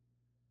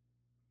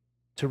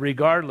to,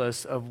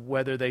 regardless of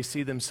whether they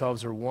see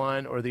themselves or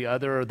one or the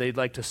other, or they'd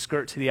like to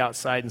skirt to the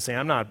outside and say,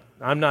 I'm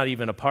not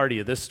even a party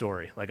of this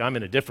story. Like, I'm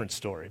in a different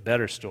story,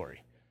 better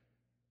story.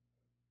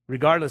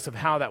 Regardless of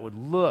how that would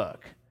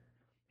look,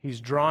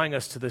 He's drawing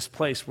us to this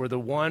place where the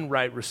one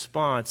right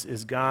response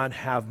is, God,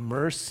 have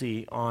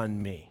mercy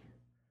on me.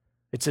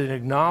 It's an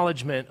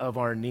acknowledgement of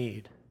our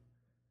need.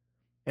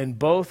 And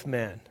both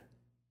men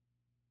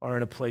are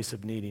in a place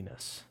of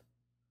neediness.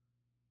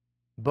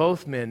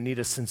 Both men need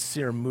a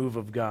sincere move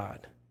of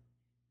God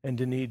and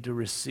to need to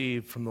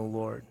receive from the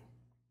Lord.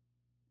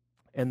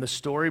 And the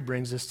story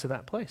brings us to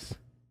that place.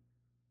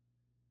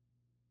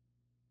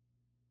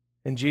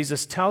 And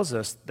Jesus tells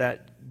us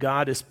that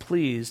God is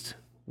pleased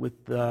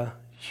with the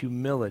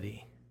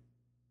humility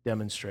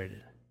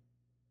demonstrated.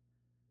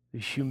 The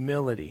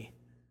humility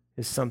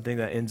is something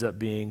that ends up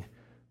being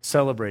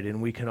celebrated,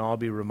 and we can all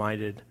be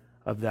reminded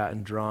of that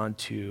and drawn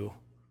to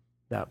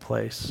that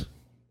place.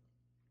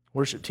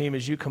 Worship team,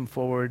 as you come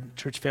forward,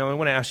 church family, I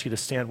want to ask you to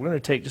stand. We're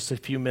going to take just a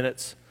few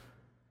minutes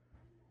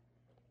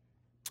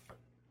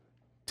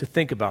to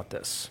think about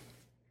this.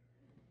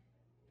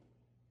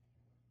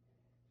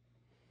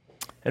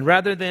 And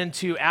rather than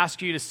to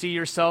ask you to see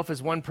yourself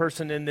as one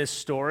person in this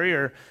story,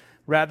 or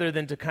rather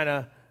than to kind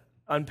of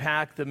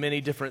unpack the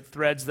many different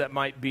threads that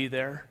might be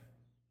there,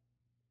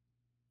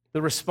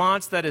 the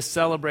response that is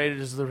celebrated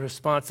is the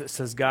response that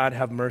says, God,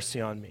 have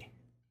mercy on me.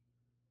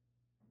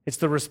 It's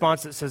the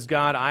response that says,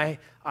 God, I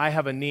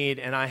have a need,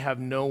 and I have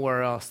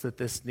nowhere else that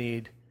this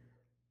need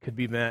could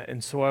be met.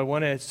 And so I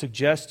want to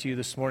suggest to you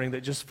this morning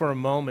that just for a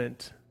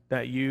moment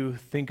that you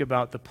think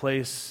about the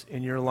place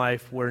in your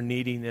life where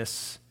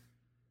neediness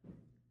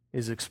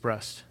is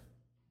expressed.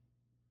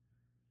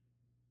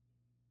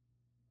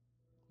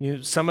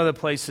 Some of the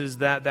places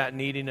that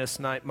neediness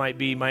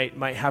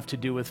might have to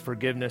do with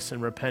forgiveness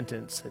and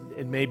repentance.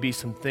 It may be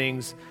some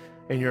things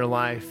in your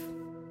life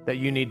that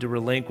you need to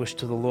relinquish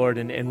to the Lord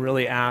and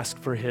really ask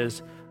for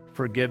His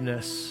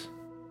forgiveness.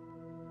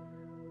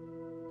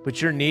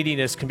 But your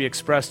neediness can be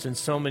expressed in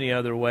so many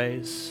other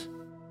ways.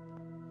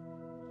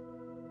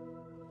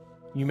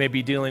 You may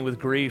be dealing with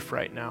grief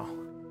right now.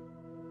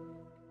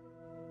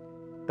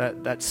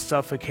 That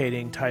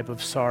suffocating type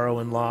of sorrow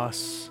and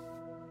loss,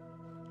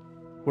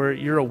 where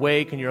you're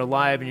awake and you're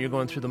alive and you're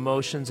going through the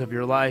motions of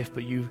your life,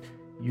 but you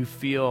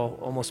feel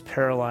almost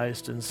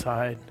paralyzed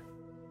inside.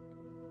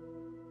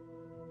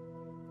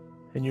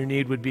 And your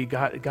need would be,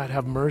 God,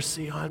 have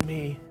mercy on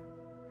me.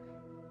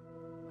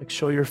 Like,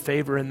 show your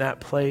favor in that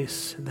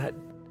place,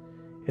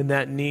 in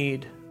that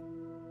need.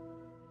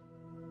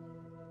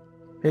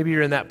 Maybe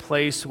you're in that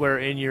place where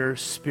in your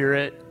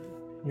spirit,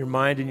 your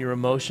mind and your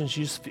emotions,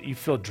 you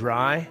feel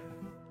dry.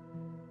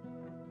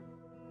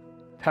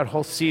 I've had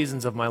whole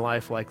seasons of my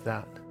life like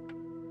that,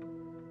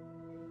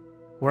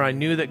 where I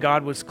knew that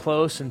God was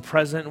close and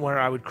present, where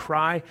I would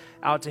cry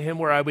out to Him,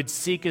 where I would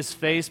seek His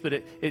face, but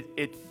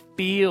it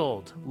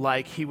felt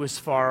like He was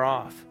far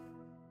off.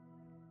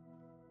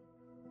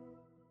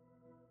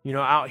 You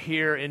know, out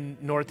here in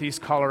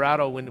Northeast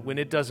Colorado, when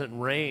it doesn't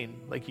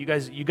rain, like you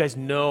guys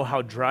know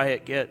how dry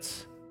it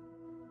gets.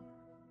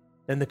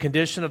 And the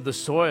condition of the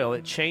soil,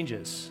 it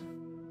changes.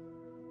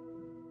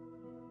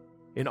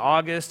 In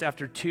August,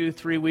 after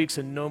 2-3 weeks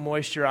and no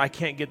moisture, I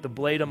can't get the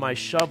blade of my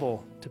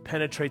shovel to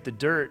penetrate the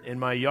dirt in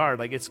my yard.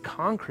 Like, it's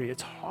concrete,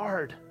 it's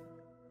hard.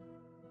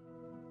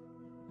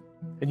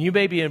 And you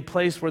may be in a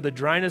place where the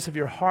dryness of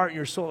your heart and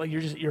your soul, like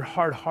you're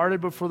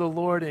hard-hearted before the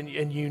Lord, and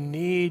you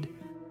need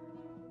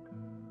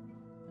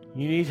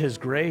His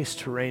grace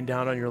to rain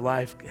down on your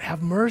life.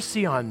 Have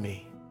mercy on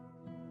me.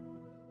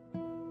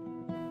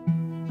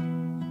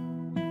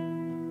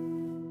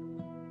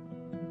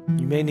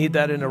 You may need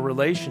that in a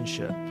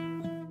relationship.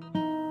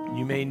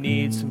 You may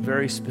need some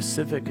very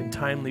specific and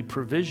timely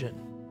provision.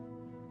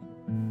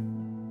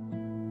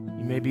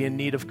 You may be in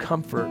need of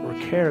comfort or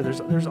care.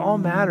 There's all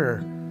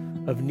matter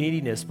of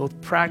neediness, both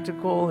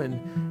practical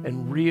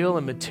and real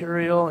and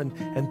material,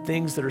 and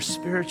things that are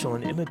spiritual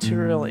and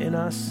immaterial in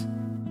us.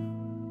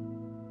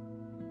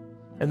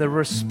 And the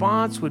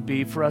response would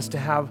be for us to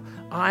have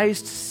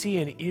eyes to see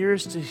and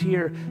ears to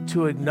hear,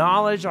 to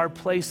acknowledge our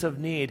place of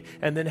need,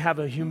 and then have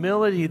a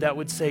humility that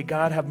would say,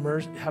 God, have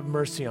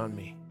mercy on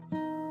me.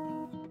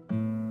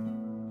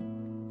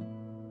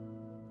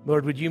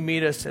 Lord, would you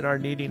meet us in our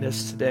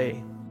neediness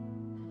today?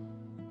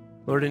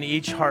 Lord, in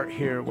each heart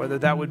here, whether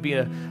that would be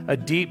a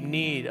deep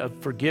need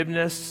of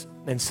forgiveness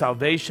and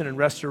salvation and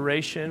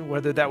restoration,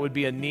 whether that would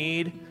be a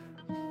need,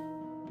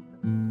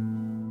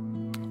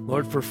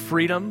 Lord, for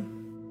freedom,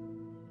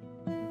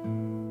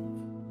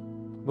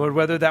 Lord,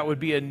 whether that would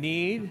be a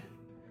need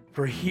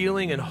for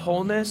healing and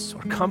wholeness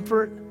or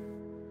comfort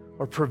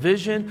or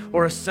provision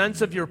or a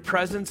sense of your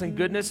presence and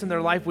goodness in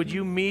their life, would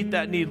you meet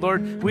that need?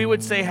 Lord, we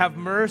would say, have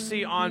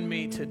mercy on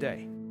me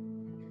today.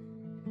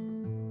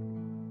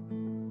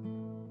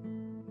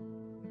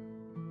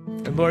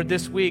 And Lord,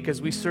 this week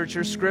as we search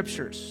your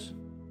scriptures,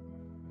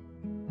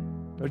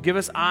 Lord, give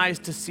us eyes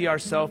to see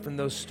ourselves in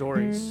those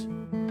stories.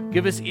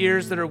 Give us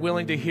ears that are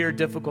willing to hear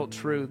difficult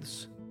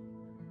truths.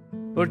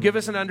 Lord, give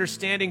us an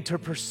understanding to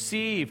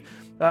perceive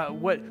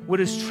what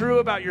is true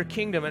about your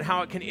kingdom and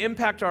how it can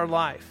impact our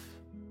life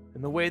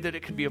and the way that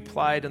it can be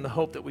applied and the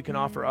hope that we can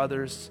offer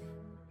others.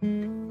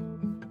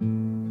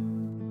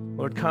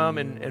 Lord, come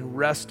and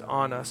rest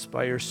on us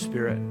by your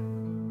Spirit.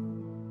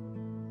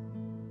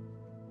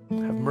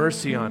 Have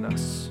mercy on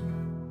us.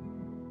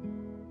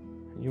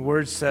 Your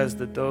word says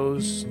that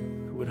those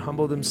who would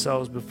humble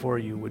themselves before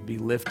you would be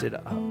lifted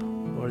up.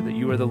 Lord, that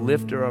you are the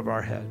lifter of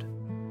our head.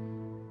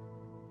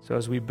 So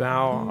as we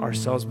bow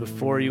ourselves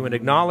before you and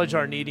acknowledge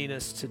our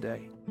neediness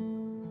today,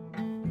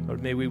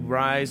 Lord, may we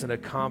rise in a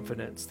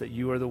confidence that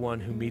you are the one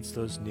who meets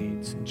those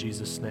needs. In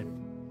Jesus' name,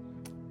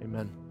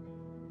 amen.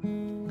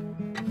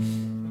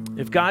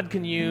 If God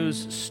can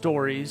use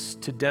stories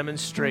to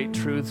demonstrate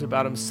truths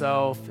about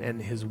himself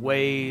and his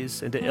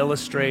ways and to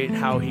illustrate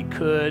how he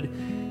could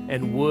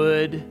and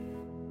would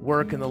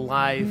work in the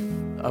life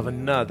of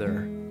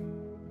another,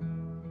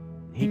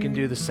 he can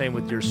do the same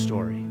with your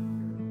story.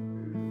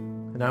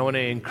 And I want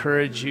to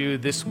encourage you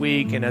this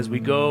week and as we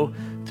go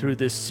through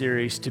this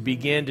series to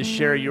begin to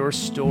share your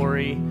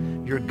story,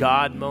 your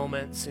God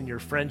moments and your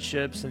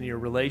friendships and your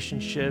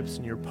relationships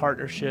and your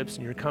partnerships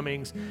and your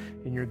comings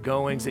and your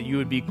goings, that you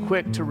would be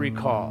quick to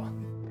recall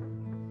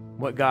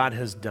what God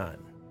has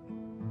done,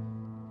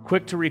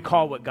 quick to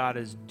recall what God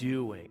is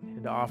doing,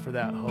 and to offer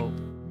that hope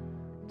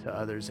to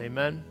others.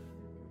 Amen.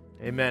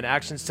 Amen.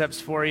 Action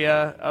steps for you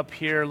up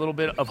here, a little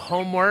bit of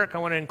homework. I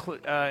want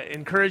to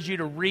encourage you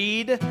to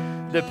read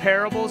the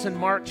parables in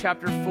Mark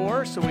chapter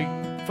 4. So we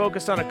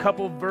focused on a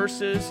couple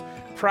verses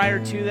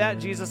prior to that.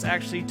 Jesus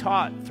actually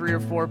taught 3 or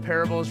 4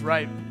 parables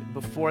right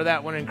before that. I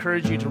want to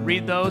encourage you to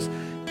read those.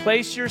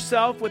 Place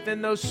yourself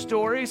within those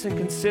stories and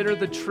consider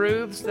the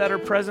truths that are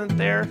present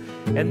there,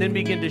 and then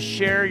begin to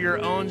share your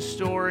own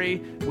story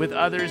with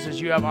others as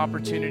you have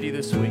opportunity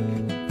this week.